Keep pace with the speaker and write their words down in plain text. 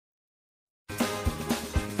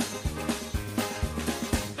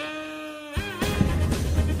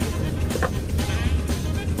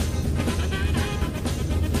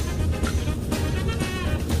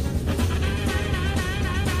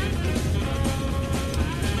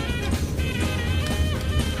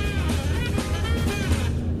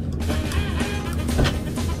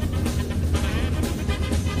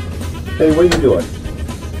Hey, what are you doing?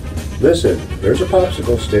 Listen, there's a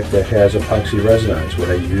popsicle stick that has epoxy resin on it. It's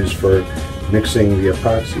what I use for mixing the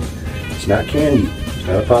epoxy. It's not candy. It's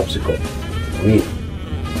not a popsicle. Don't eat it.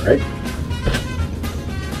 All right?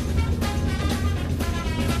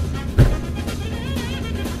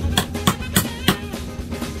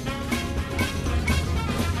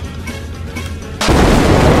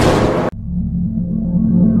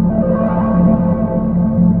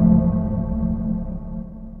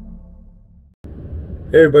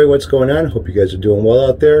 Hey everybody, what's going on? Hope you guys are doing well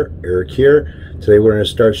out there. Eric here. Today we're going to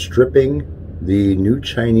start stripping the new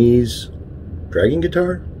Chinese dragon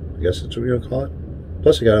guitar. I guess that's what we're going to call it.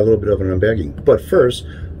 Plus I got a little bit of an unbagging. But first,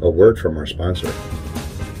 a word from our sponsor.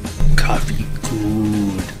 Coffee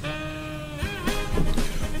good.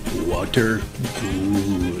 Water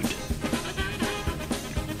good.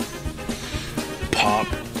 Pop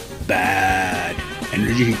bad.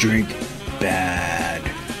 Energy drink bad.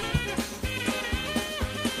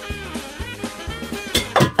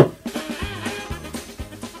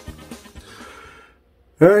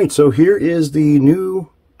 Alright, so here is the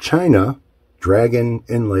new China Dragon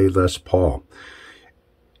Inlay Les Paul.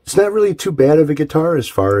 It's not really too bad of a guitar as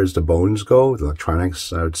far as the bones go. The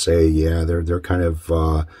electronics, I would say, yeah, they're kind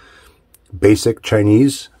of basic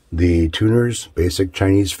Chinese. The tuners, basic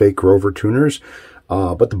Chinese fake Grover tuners.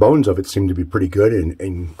 But the bones of it seem to be pretty good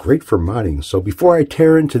and great for modding. So before I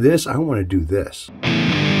tear into this, I want to do this.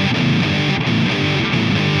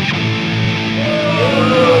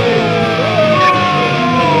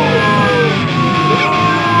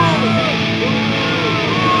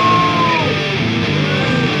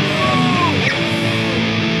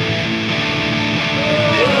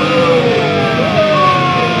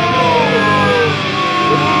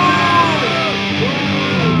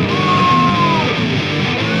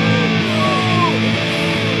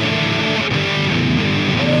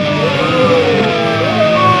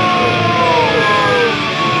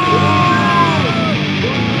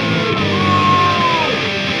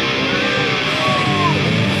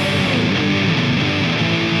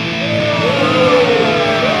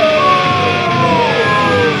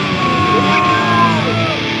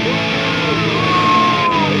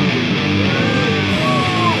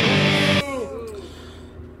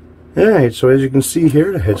 Alright, so as you can see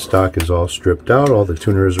here, the headstock is all stripped out, all the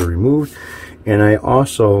tuners are removed, and I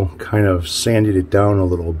also kind of sanded it down a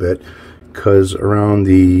little bit because around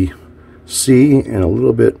the C and a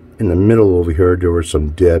little bit in the middle over here there were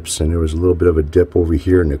some dips, and there was a little bit of a dip over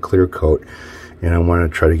here in the clear coat, and I want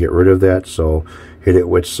to try to get rid of that. So hit it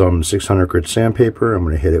with some 600 grit sandpaper. I'm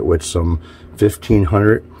going to hit it with some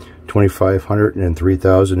 1500, 2500, and then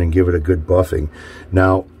 3000 and give it a good buffing.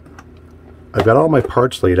 Now I've got all my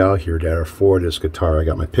parts laid out here that are for this guitar. I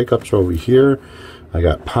got my pickups over here. I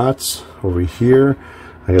got pots over here.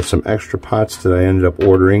 I got some extra pots that I ended up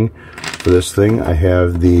ordering for this thing. I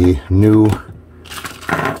have the new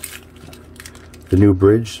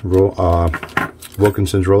bridge,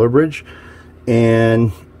 Wilkinson's roller bridge,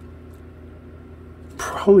 and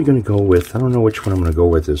probably going to go with, I don't know which one I'm going to go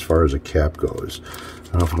with as far as a cap goes.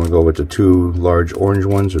 I don't know if I'm going to go with the two large orange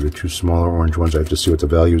ones or the two smaller orange ones. I have to see what the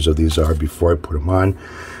values of these are before I put them on.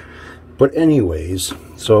 But anyways,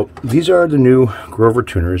 so these are the new Grover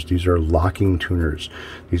tuners. These are locking tuners.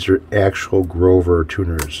 These are actual Grover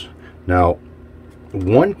tuners. Now,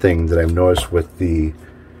 one thing that I've noticed with the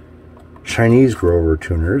Chinese Grover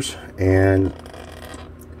tuners, and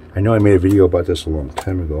I know I made a video about this a long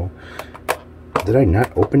time ago. Did I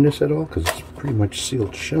not open this at all? Because it's pretty much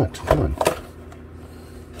sealed shut. Come on.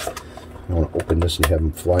 I want to open this and have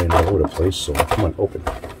them flying all over the place, so come on, open.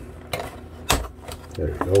 There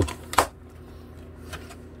you go.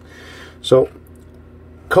 So,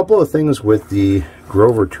 a couple of things with the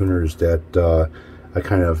Grover tuners that I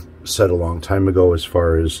kind of said a long time ago as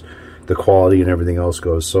far as the quality and everything else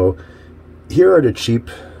goes. So, here are the cheap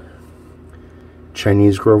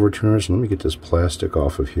Chinese Grover tuners. Let me get this plastic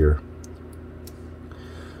off of here.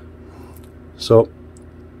 So,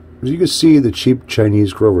 as you can see, the cheap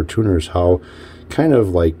Chinese Grover tuners, how kind of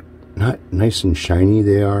like not nice and shiny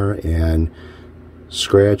they are, and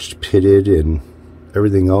scratched, pitted, and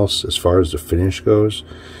everything else as far as the finish goes.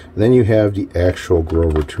 And then you have the actual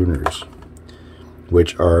Grover tuners,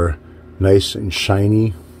 which are nice and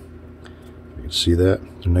shiny. You can see that.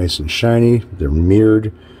 They're nice and shiny. They're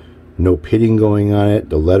mirrored. No pitting going on it.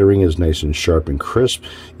 The lettering is nice and sharp and crisp.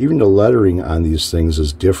 Even the lettering on these things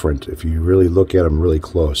is different if you really look at them really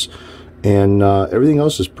close. And everything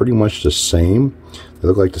else is pretty much the same. They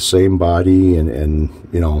look like the same body, and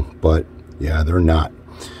you know, but yeah, they're not.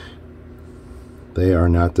 They are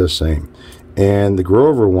not the same. And the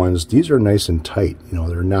grow-over ones, these are nice and tight. You know,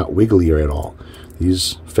 they're not wiggly at all.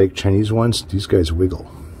 These fake Chinese ones, these guys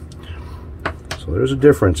wiggle. So there's a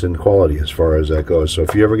difference in quality as far as that goes. So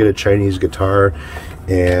if you ever get a Chinese guitar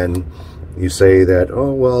and you say that,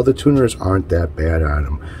 oh, well, the tuners aren't that bad on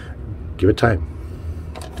them, give it time.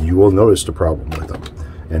 You will notice the problem with them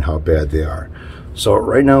and how bad they are. So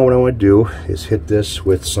right now what I want to do is hit this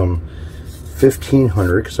with some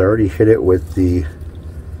 1500, because I already hit it with the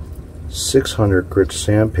 600 grit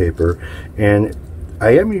sandpaper, and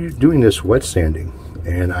I am doing this wet sanding,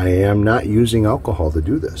 and I am not using alcohol to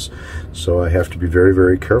do this. So I have to be very,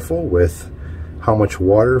 very careful with how much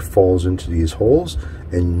water falls into these holes,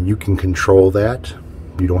 and you can control that.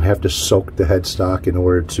 You don't have to soak the headstock in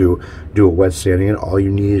order to do a wet sanding, and all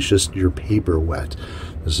you need is just your paper wet.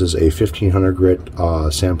 This is a 1500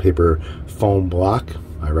 grit sandpaper foam block.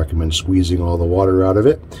 I recommend squeezing all the water out of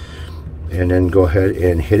it, and then go ahead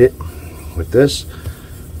and hit it with this.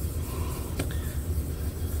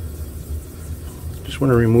 Just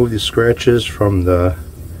want to remove the scratches from the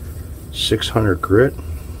 600 grit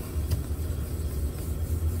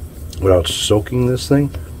without soaking this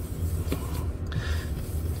thing.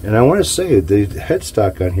 And I want to say the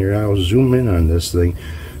headstock on here, I'll zoom in on this thing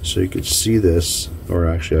so you can see this, or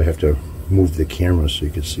actually I have to move the camera so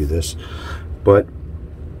you can see this, but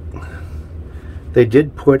they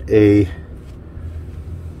did put a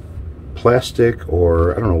plastic,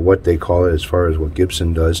 or I don't know what they call it as far as what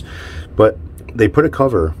Gibson does, but they put a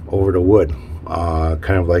cover over the wood,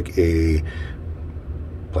 kind of like a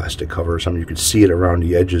plastic cover or something. You can see it around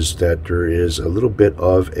the edges that there is a little bit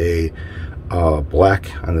of a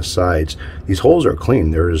black on the sides. These holes are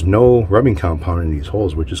clean. There is no rubbing compound in these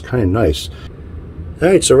holes, which is kind of nice.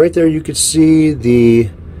 Alright, so right there you can see the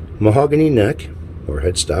mahogany neck or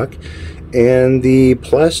headstock and the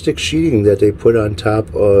plastic sheeting that they put on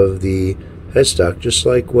top of the headstock, just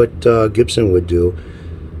like what Gibson would do.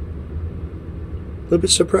 A little bit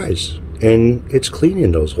surprised, and it's clean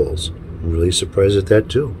in those holes. I'm really surprised at that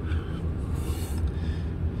too.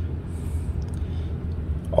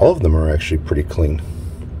 All of them are actually pretty clean.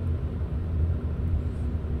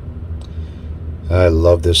 I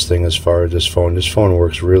love this thing as far as this phone. This phone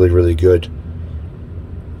works really, really good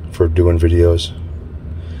for doing videos.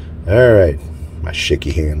 Alright, my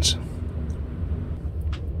shaky hands.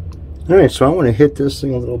 Alright, so I want to hit this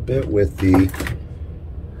thing a little bit with the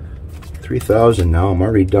 3000 now. I'm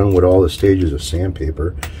already done with all the stages of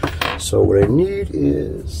sandpaper. So what I need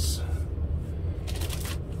is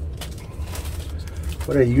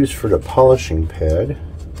what I use for the polishing pad.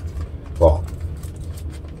 Well,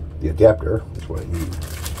 the adapter is what I need,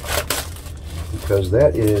 because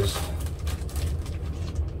that is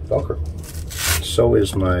Velcro. So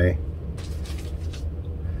is my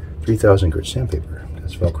 3000 grit sandpaper.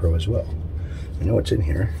 That's Velcro as well. I know it's in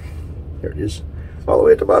here. There it is. All the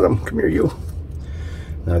way at the bottom. Come here, you.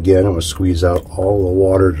 Now again, I'm going to squeeze out all the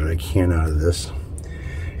water that I can out of this,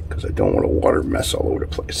 because I don't want a water mess all over the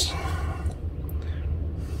place.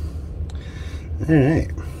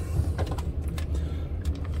 Alright.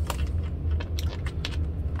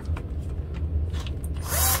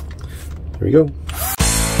 There we go.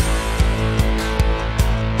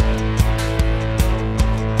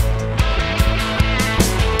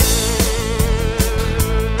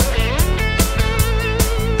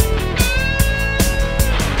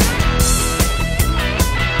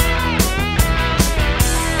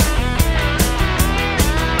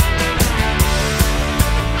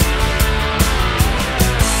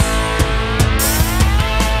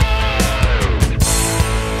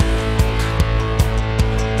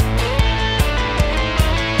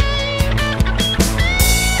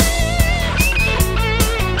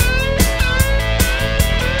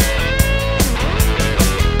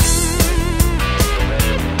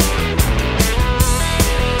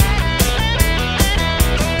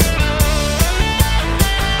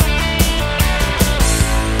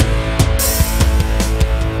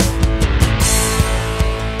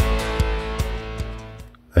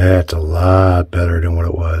 That's a lot better than what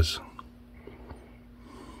it was.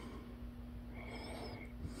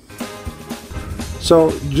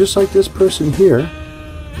 So, just like this person here,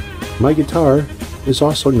 my guitar is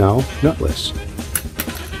also now nutless.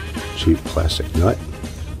 Cheap plastic nut.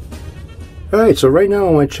 Alright, so right now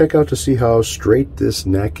I want to check out to see how straight this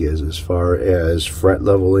neck is as far as fret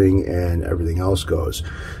leveling and everything else goes.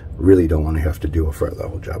 Really don't want to have to do a fret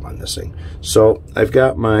level job on this thing. So I've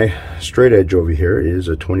got my straight edge over here. It is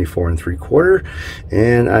a 24 3/4,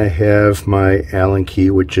 and I have my Allen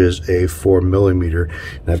key, which is a 4mm,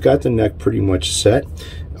 and I've got the neck pretty much set.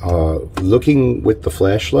 Looking with the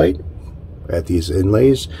flashlight at these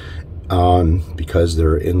inlays, because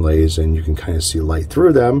they're inlays and you can kind of see light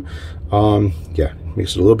through them. Yeah,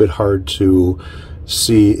 makes it a little bit hard to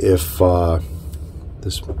see if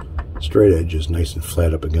this straight edge is nice and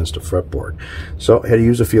flat up against a fretboard. So I had to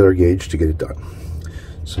use a feeler gauge to get it done.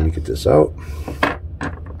 So let me get this out.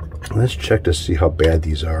 Let's check to see how bad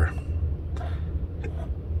these are.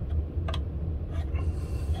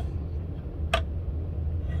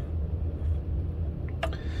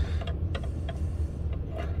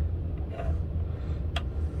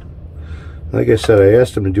 Like I said, I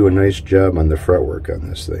asked them to do a nice job on the fretwork on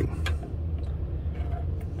this thing.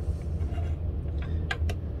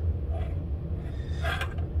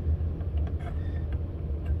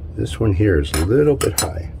 This one here is a little bit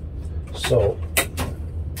high. So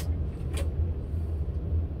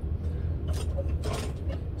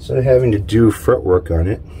instead of having to do fretwork on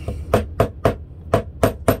it,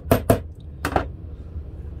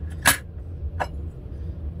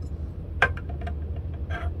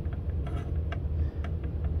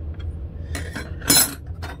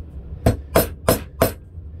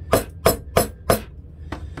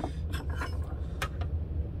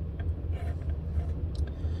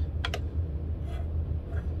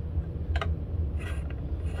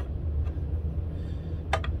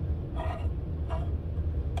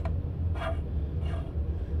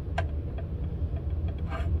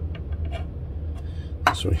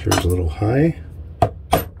 this one here is a little high.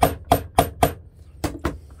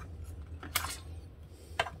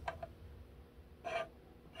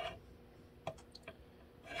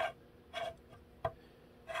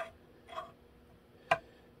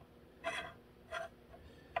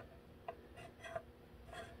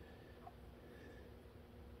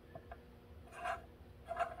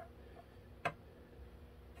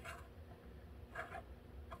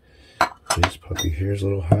 This puppy here is a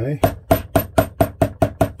little high.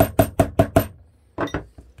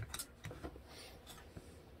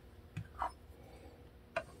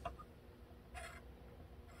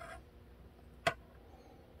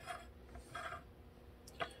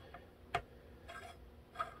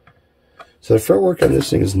 So the fretwork on this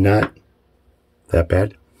thing is not that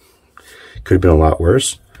bad. Could have been a lot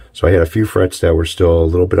worse. So I had a few frets that were still a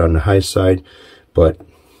little bit on the high side, but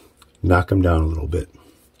knock them down a little bit.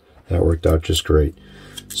 That worked out just great.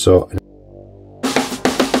 So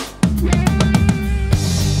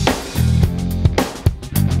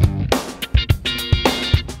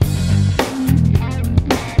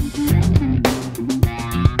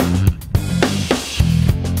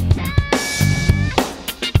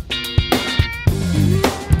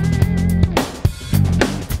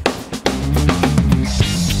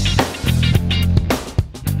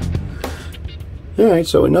alright,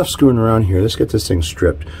 so enough screwing around here. Let's get this thing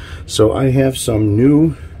stripped. So I have some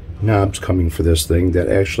new knobs coming for this thing that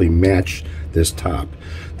actually match this top.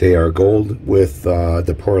 They are gold with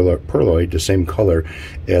the pearloid, the same color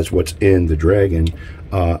as what's in the Dragon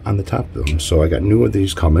on the top of them. So I got new of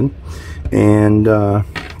these coming. And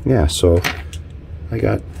yeah, so I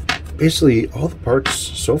got basically all the parts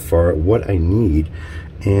so far, what I need.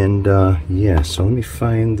 And yeah, so let me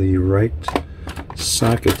find the right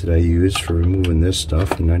socket that I use for removing this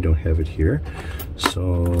stuff, and I don't have it here.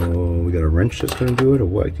 So we got a wrench that's going to do it, or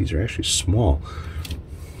what? These are actually small.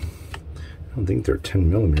 I don't think they're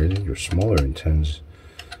 10 millimeter. I think they're smaller than 10s.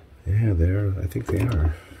 Yeah, they are. I think they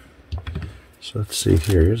are. So let's see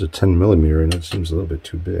here. Here's a 10 millimeter, and that seems a little bit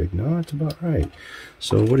too big. No, that's about right.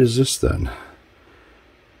 So what is this then?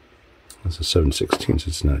 That's a 7/16.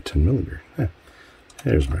 It's not a 10 millimeter.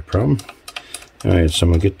 There's my problem. All right, so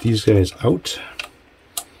I'm gonna get these guys out.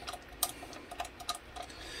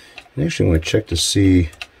 I actually want to check to see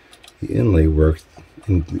the inlay work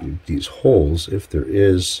in these holes, if there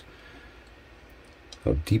is,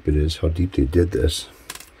 how deep it is, how deep they did this,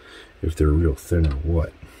 if they're real thin or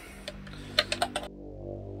what.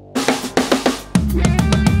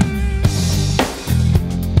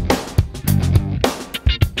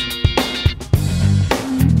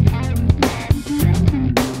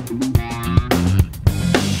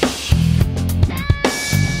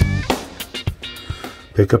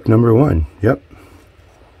 Pickup number 1, yep.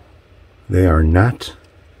 They are not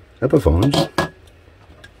Epiphones.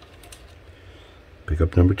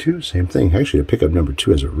 Pickup number 2, same thing. Actually, the pickup number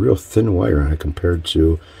 2 has a real thin wire on it compared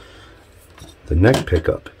to the neck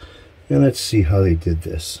pickup. And let's see how they did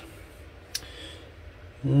this.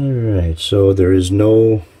 Alright, so there is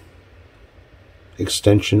no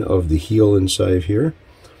extension of the heel inside here.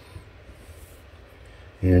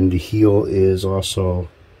 And the heel is also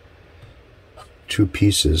 2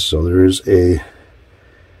 pieces, so there is a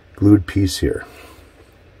glued piece here.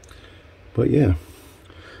 But yeah,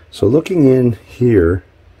 so looking in here,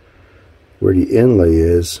 where the inlay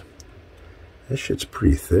is, that shit's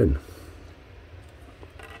pretty thin.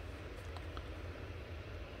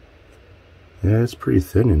 Yeah, it's pretty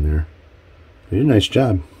thin in there. You did a nice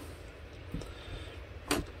job.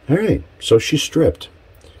 Alright, so she's stripped.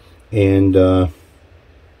 And we're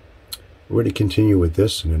going to continue with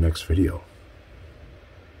this in the next video.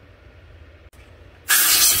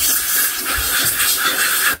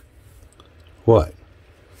 What?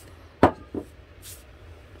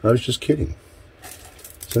 I was just kidding.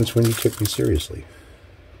 Since when you took me seriously?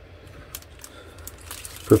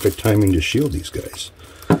 Perfect timing to shield these guys.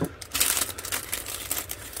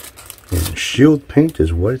 And shield paint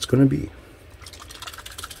is what it's going to be.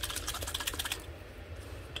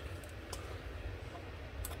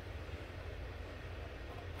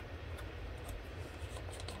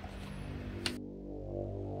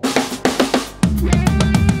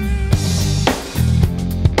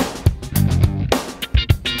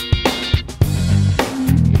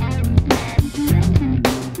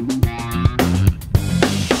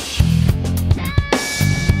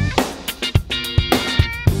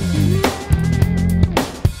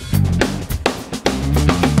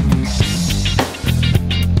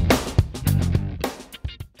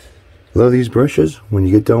 Love these brushes. When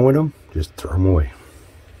you get done with them, just throw them away.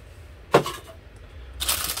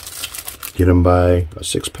 Get them by a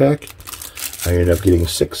 6-pack. I ended up getting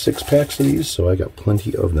six packs of these, so I got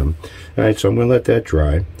plenty of them. Alright, so I'm going to let that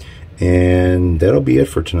dry. And that'll be it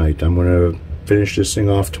for tonight. I'm going to finish this thing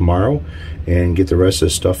off tomorrow and get the rest of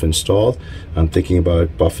the stuff installed. I'm thinking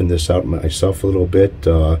about buffing this out myself a little bit,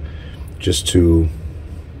 just to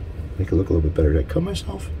make it look a little bit better. Did I cut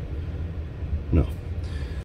myself? No.